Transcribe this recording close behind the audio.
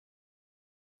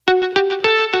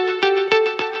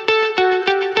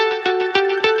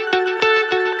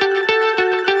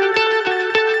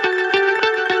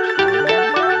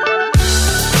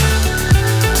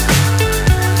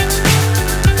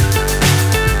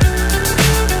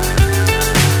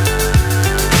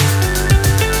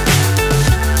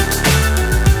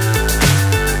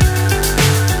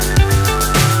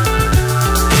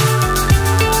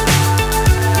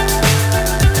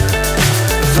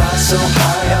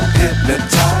I'm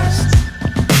hypnotized.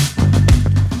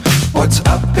 What's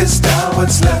up is down,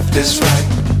 what's left is right.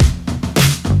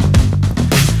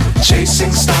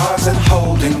 Chasing stars and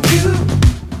holding you.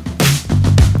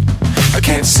 I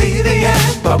can't see the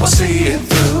end, but we'll see it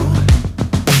through.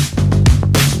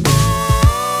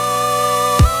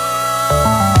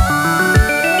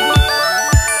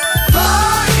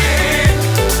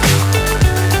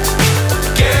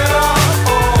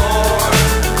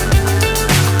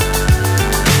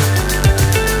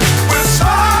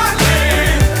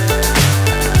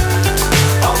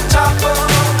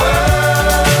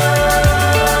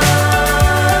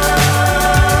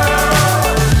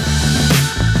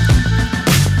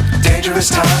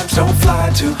 Times don't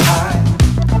fly too high.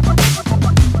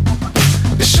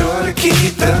 Be sure to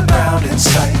keep the ground in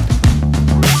sight.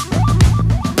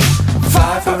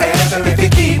 Fly forever if you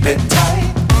keep it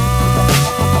tight.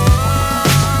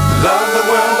 Love the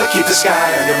world but keep the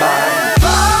sky on your mind.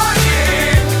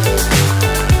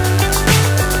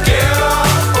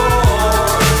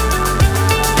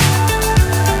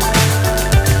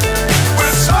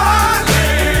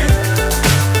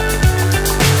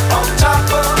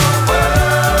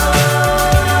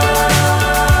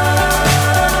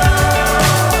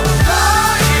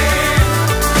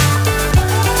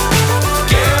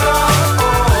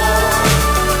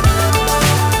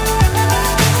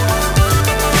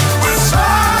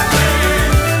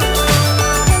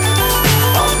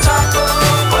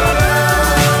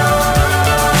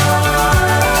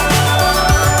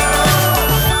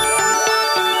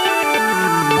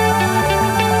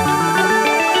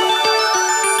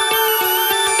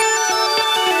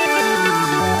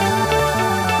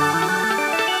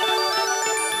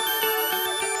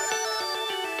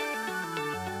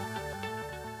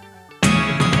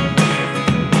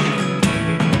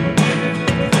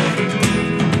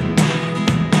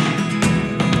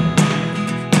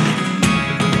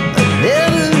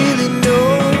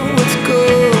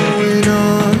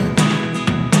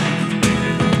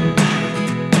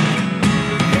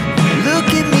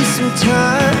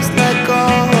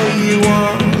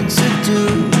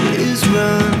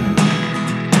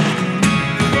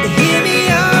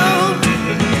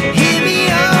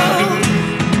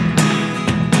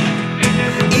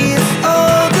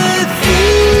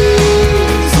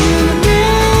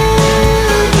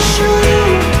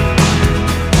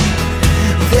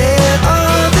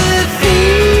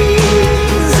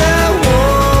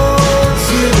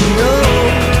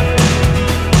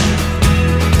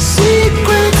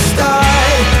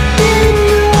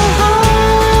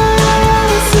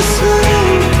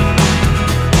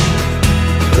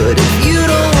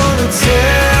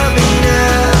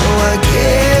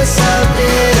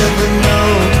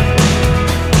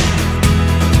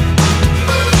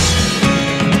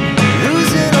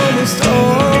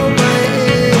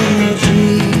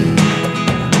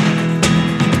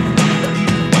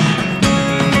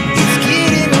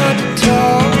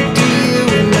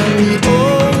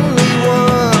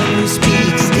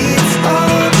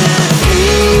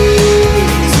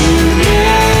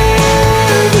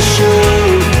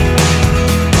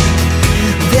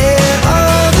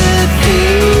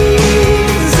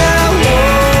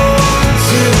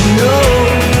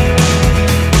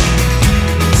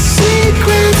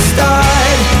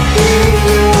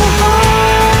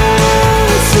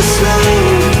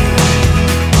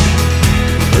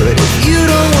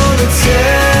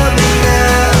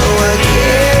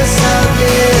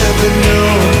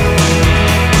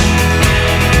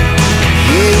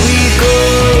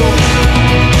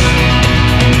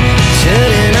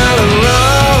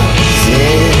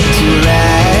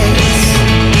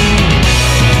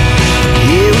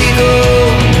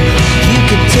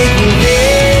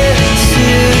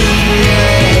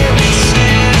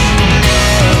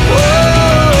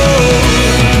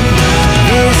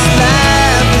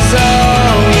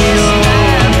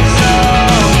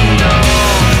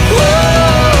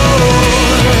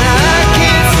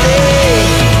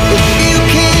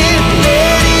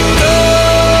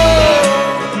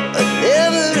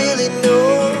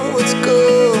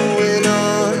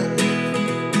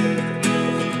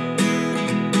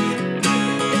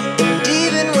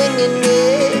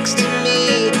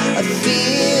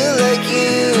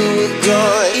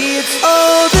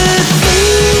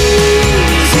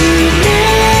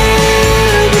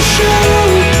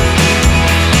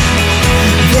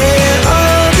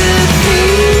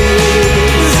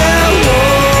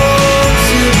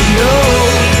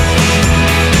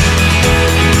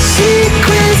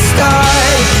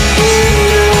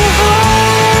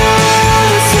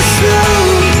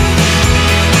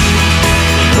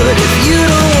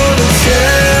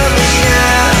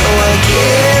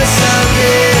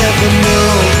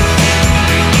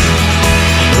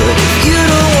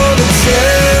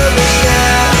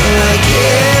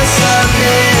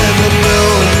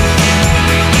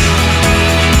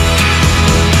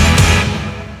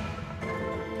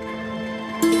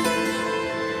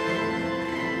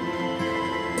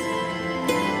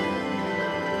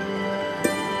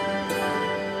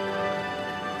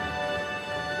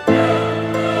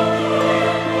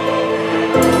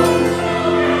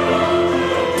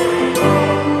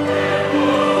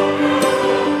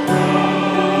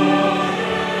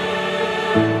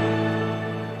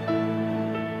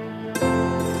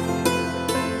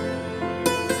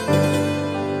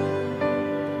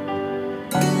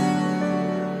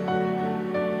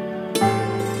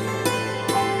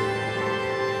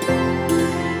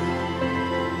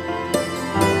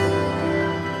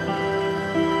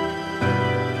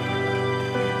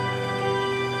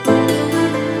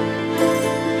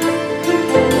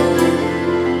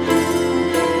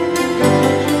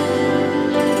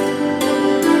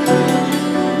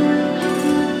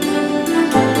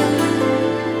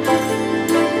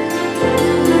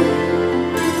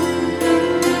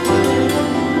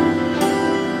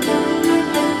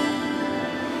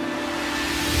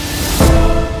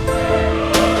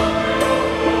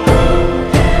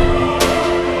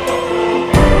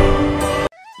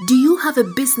 have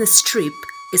a business trip,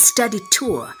 a study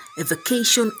tour, a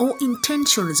vacation, or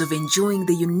intentions of enjoying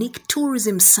the unique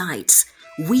tourism sites,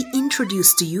 we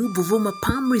introduce to you Buvuma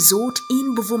Palm Resort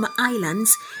in Buvuma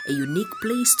Islands, a unique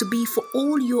place to be for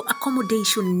all your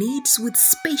accommodation needs with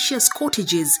spacious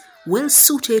cottages well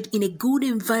suited in a good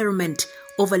environment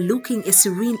overlooking a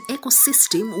serene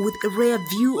ecosystem with a rare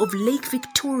view of Lake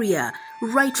Victoria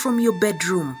right from your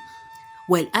bedroom.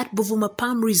 While at Buvuma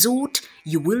Palm Resort,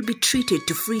 you will be treated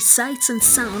to free sights and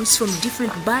sounds from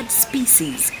different bird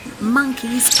species,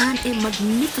 monkeys, and a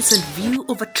magnificent view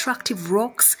of attractive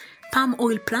rocks, palm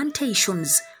oil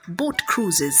plantations, boat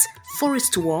cruises,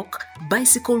 forest walk,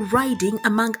 bicycle riding,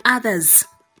 among others.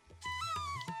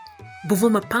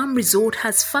 Buvuma Palm Resort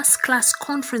has first-class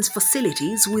conference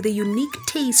facilities with a unique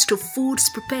taste of foods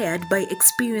prepared by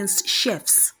experienced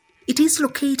chefs. It is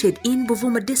located in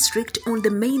Buvuma district on the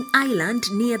main island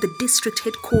near the district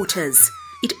headquarters.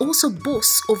 It also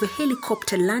boasts of a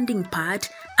helicopter landing pad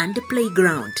and a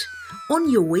playground. On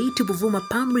your way to Buvuma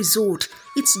Palm Resort,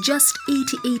 it's just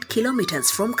 88 kilometers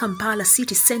from Kampala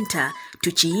city center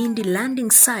to Chiindi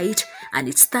landing site, and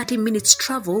it's 30 minutes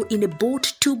travel in a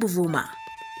boat to Buvuma.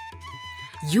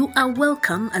 You are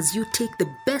welcome as you take the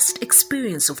best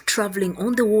experience of traveling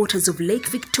on the waters of Lake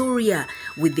Victoria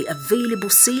with the available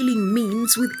sailing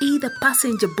means with either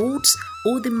passenger boats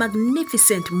or the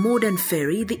magnificent modern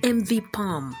ferry, the MV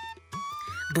Palm.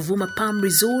 Buvuma Palm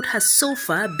Resort has so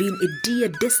far been a dear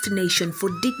destination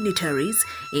for dignitaries,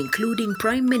 including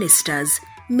prime ministers,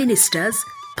 ministers,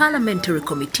 parliamentary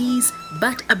committees,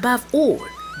 but above all,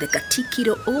 the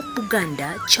Katikiro of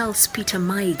Buganda, Charles Peter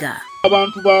Mayiga.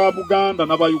 Abantu ba Buganda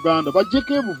na ba Uganda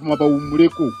bajjeko Buvuma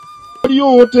bawumuleko. Waliyo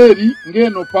hoteli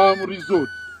ngeno Palm Resort.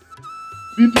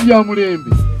 Bintu bya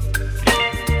mulembe.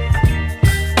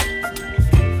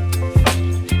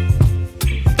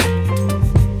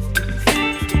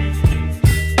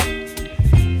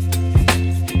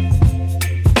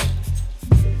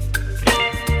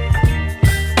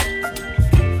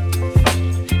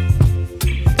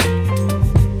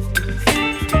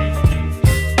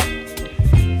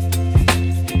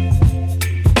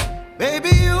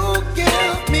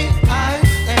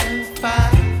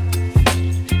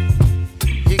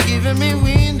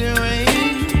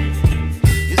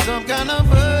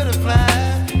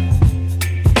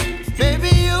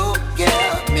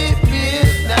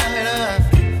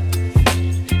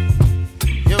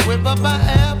 Whip up my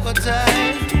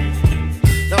appetite.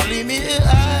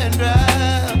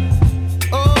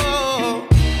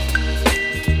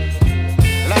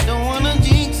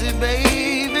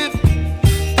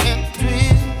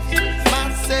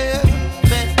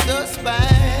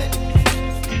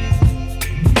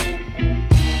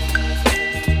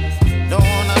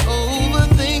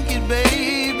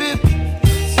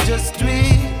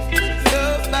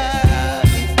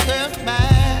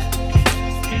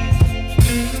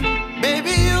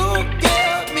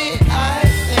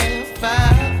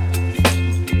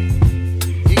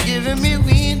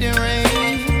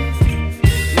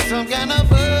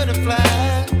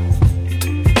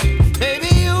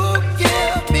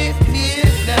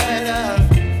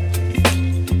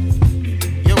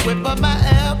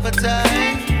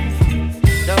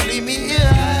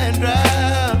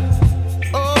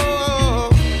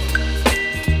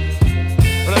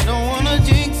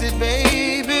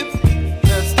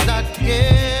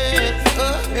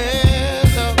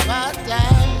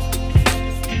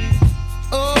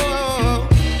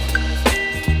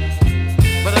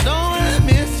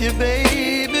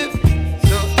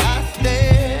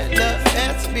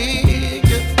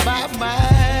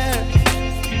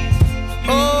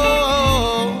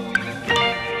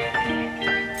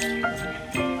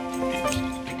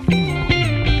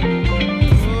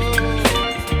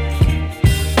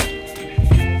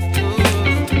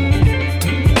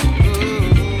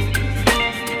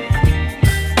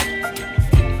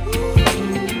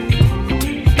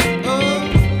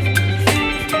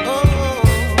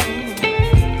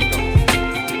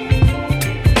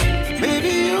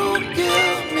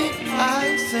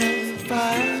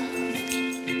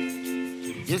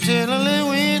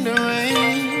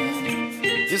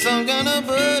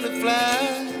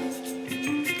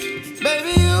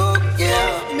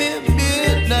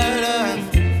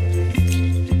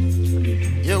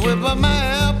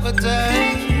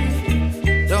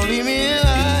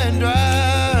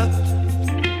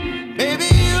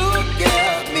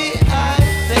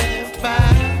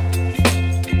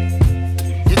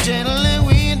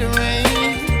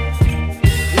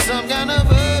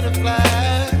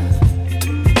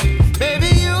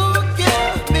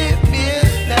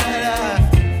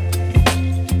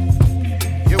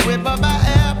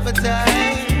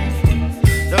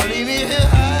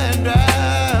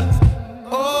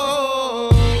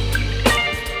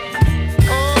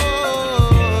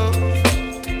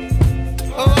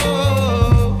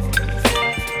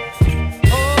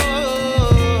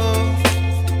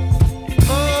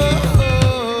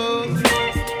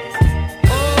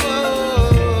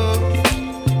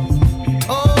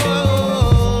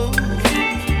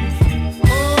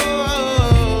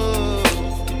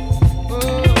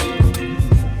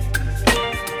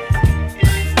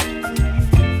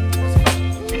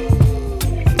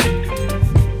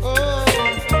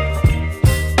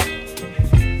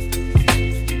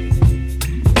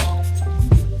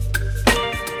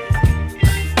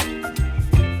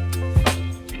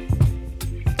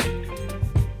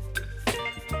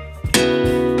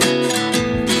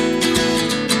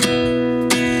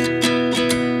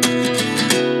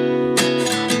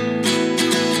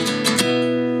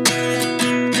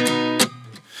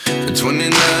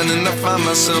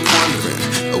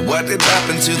 what did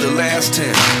happen to the last 10?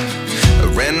 I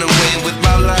ran away with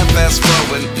my life, fast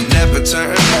forward, never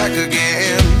turn back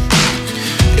again.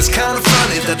 It's kind of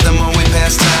funny that the more we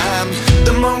pass time,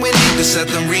 the more we need to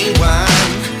set them rewind.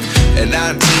 And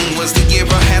 19 was the year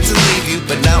I had to leave you,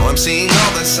 but now I'm seeing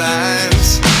all the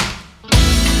signs.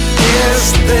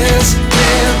 Is this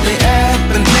really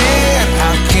happening?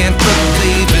 I can't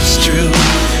believe it's true.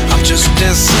 I'm just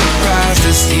as surprised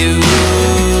as you.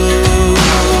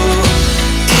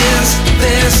 Is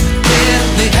this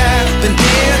really happening?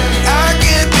 I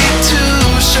can't be too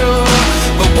sure,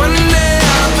 but one day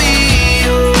I'll be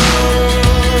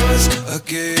yours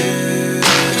again.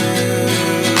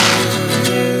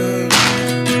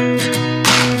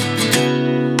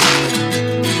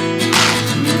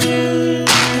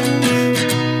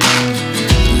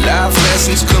 Life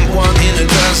lessons come one in a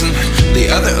dozen, the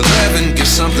other 11 give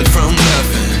something from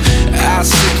nothing. I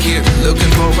sit here looking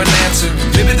for an answer.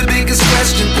 Maybe the biggest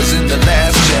question was in the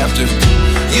last chapter.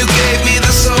 You gave me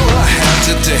the soul I have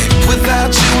today.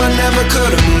 Without you I never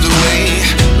could have moved away.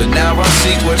 But now I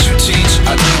see what you teach.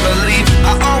 I do believe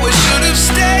I always should have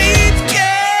stayed.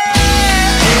 Yeah.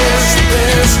 Is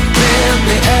this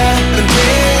really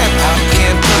happening? I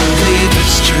can't believe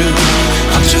it's true.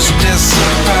 I'm just as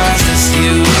surprised as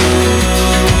you.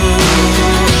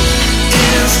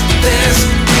 Is this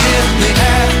really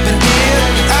happening?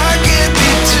 I can't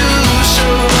be too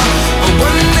sure, but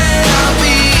one day I'll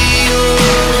be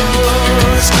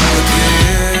yours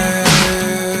again.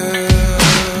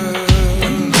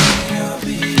 One day I'll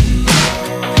be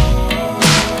yours.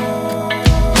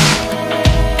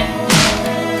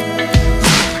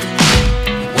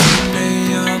 One day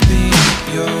I'll be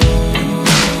yours. One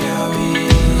day I'll be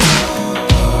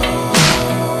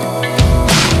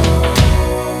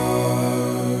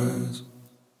yours.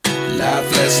 Life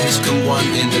lessons come one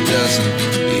in a dozen,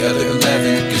 the other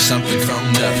 11 give something from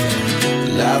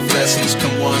nothing. Life lessons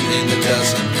come one in a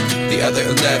dozen, the other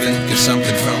 11 give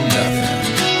something from nothing.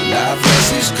 Life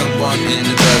lessons come one in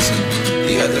a dozen,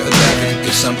 the other 11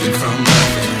 give something from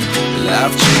nothing.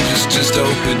 Life changes just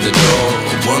open the door.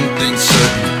 One thing's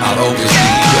certain, I'll always be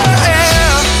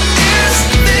yours. Is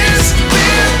this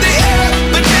really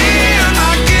happening?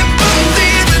 I can't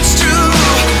believe it's true.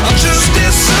 I'm just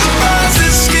as surprised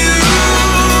as you.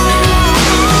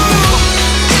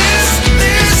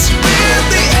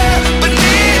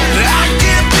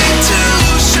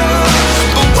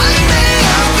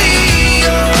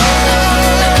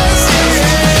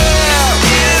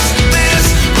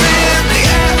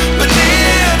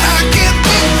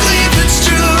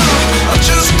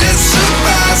 Just as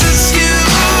surprised as you.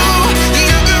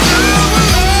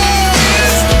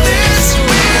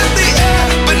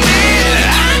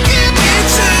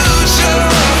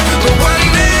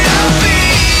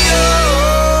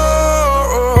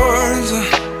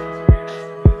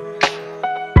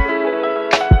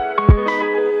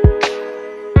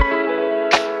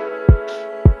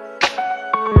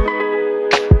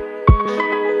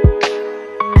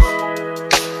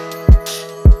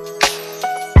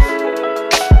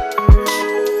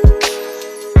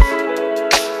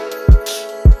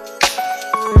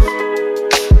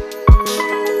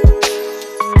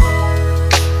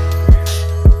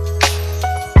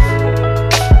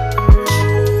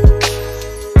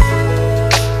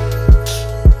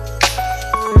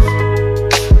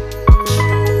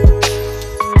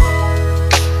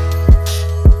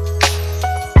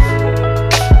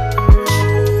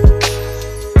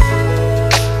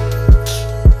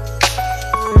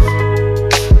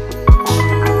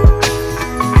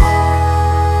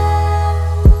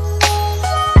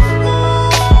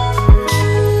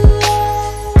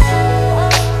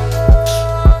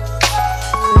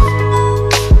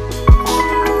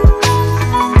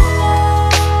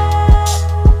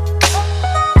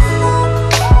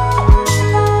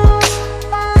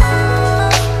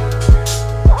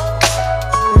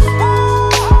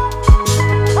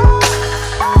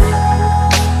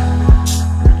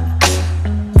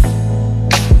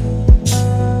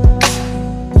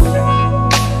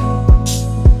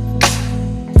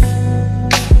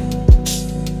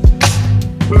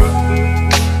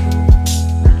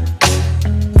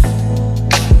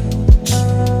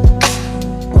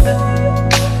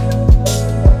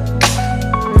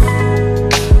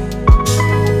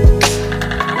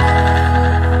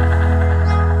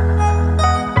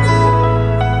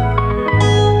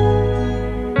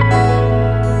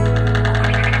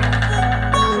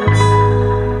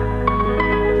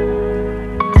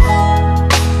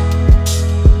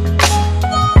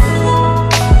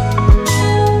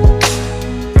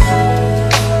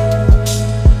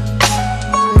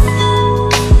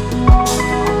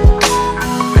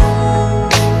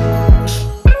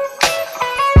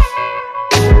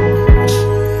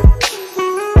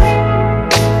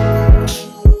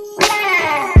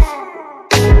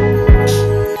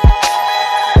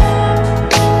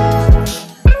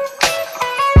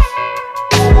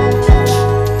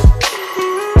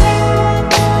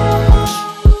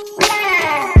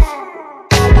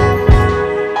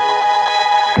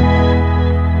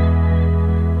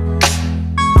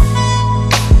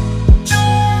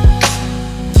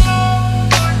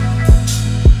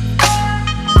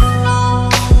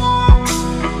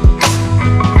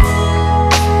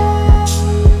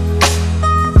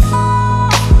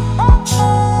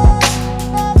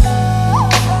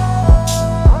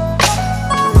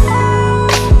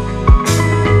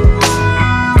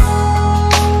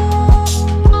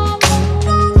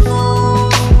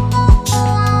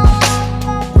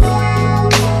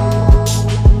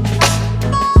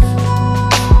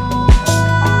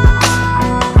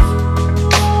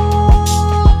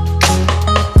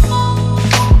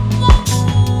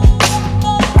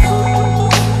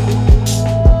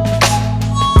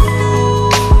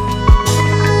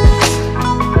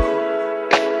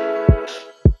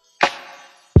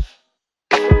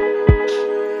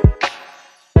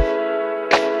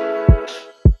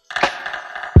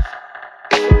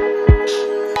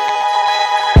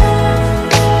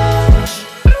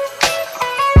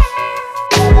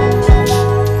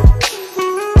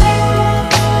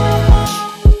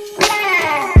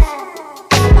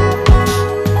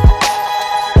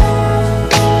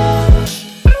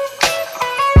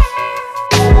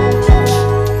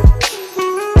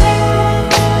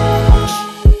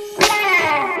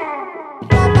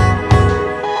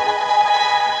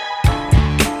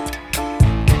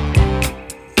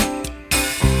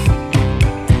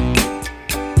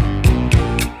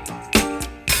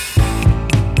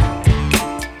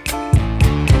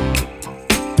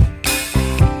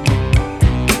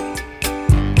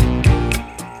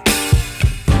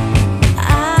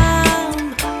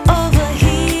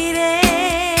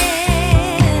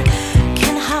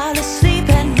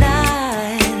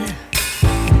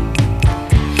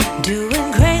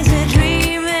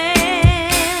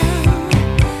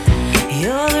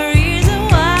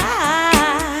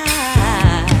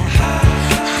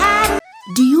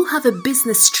 have a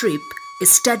business trip, a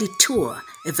study tour,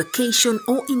 a vacation,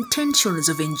 or intentions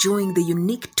of enjoying the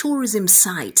unique tourism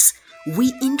sites,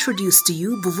 we introduce to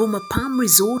you Buvuma Palm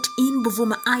Resort in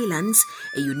Buvuma Islands,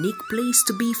 a unique place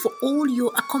to be for all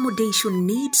your accommodation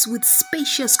needs with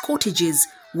spacious cottages,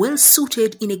 well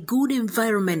suited in a good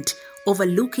environment,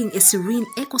 overlooking a serene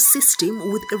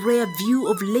ecosystem with a rare view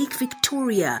of Lake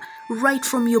Victoria right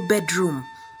from your bedroom.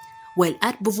 While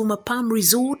at Buvuma Palm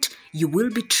Resort, you will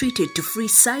be treated to free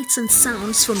sights and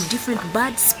sounds from different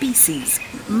bird species,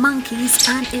 monkeys,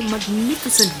 and a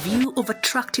magnificent view of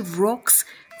attractive rocks,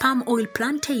 palm oil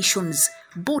plantations,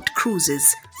 boat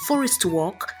cruises, forest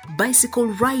walk, bicycle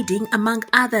riding, among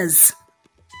others.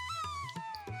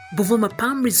 Buvuma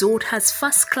Palm Resort has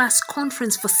first-class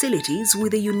conference facilities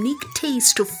with a unique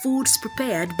taste of foods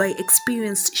prepared by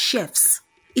experienced chefs.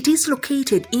 It is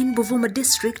located in Buvuma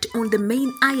district on the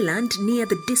main island near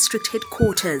the district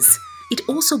headquarters. It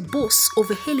also boasts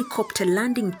of a helicopter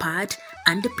landing pad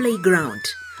and a playground.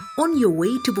 On your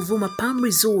way to Buvuma Palm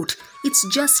Resort, it's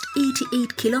just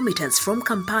 88 kilometers from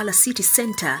Kampala city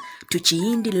center to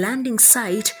Chiindi landing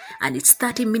site, and it's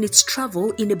 30 minutes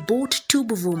travel in a boat to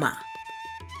Buvuma.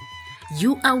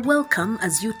 You are welcome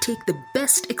as you take the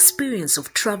best experience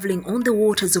of traveling on the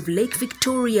waters of Lake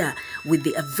Victoria with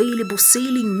the available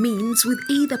sailing means with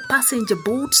either passenger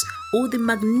boats or the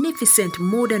magnificent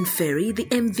modern ferry, the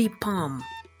MV Palm.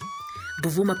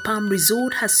 Buvuma Palm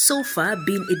Resort has so far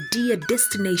been a dear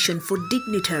destination for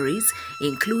dignitaries,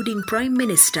 including prime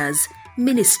ministers,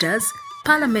 ministers,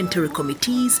 parliamentary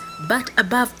committees, but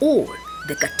above all,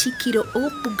 the Katikiro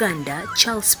of Buganda,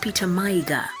 Charles Peter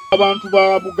Mayiga. Abantu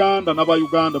ba Buganda na ba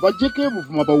Uganda bajjeko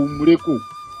Buvuma bawummuleko.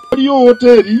 Waliyo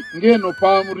hoteri ng'eno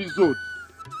Palm Resort.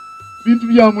 Bintu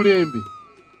bya mulembe.